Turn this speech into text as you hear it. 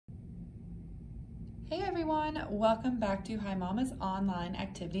Hey everyone, welcome back to Hi Mama's Online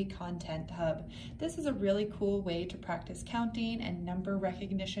Activity Content Hub. This is a really cool way to practice counting and number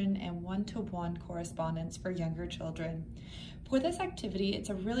recognition and one-to-one correspondence for younger children. For this activity, it's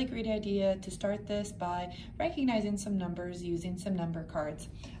a really great idea to start this by recognizing some numbers using some number cards.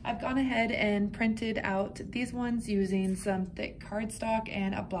 I've gone ahead and printed out these ones using some thick cardstock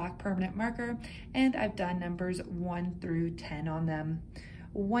and a black permanent marker, and I've done numbers 1 through 10 on them.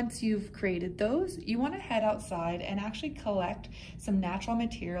 Once you've created those, you want to head outside and actually collect some natural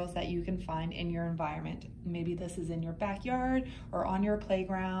materials that you can find in your environment. Maybe this is in your backyard or on your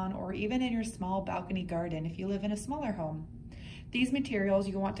playground or even in your small balcony garden if you live in a smaller home. These materials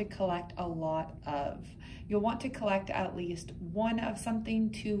you want to collect a lot of. You'll want to collect at least 1 of something,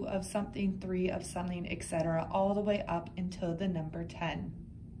 2 of something, 3 of something, etc., all the way up until the number 10.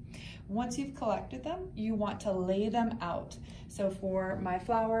 Once you've collected them, you want to lay them out. So for my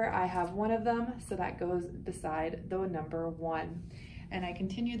flower, I have 1 of them, so that goes beside the number 1. And I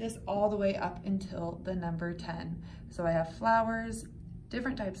continue this all the way up until the number 10. So I have flowers,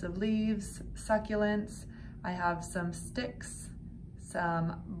 different types of leaves, succulents, I have some sticks,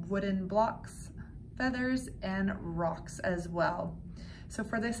 some wooden blocks, feathers, and rocks as well. So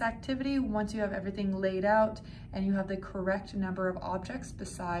for this activity, once you have everything laid out and you have the correct number of objects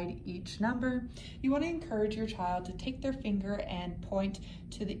beside each number, you want to encourage your child to take their finger and point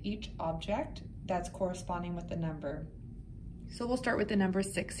to each object that's corresponding with the number. So we'll start with the number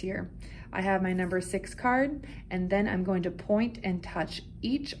 6 here. I have my number 6 card, and then I'm going to point and touch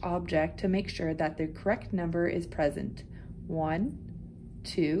each object to make sure that the correct number is present. 1,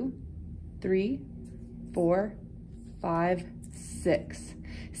 2, 3, 4, 5, 6.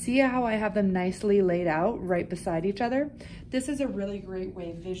 See how I have them nicely laid out right beside each other? This is a really great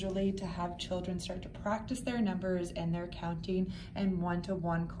way visually to have children start to practice their numbers and their counting and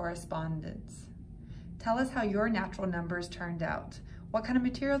one-to-one correspondence. Tell us how your natural numbers turned out. What kind of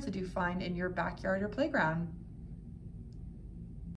materials did you find in your backyard or playground?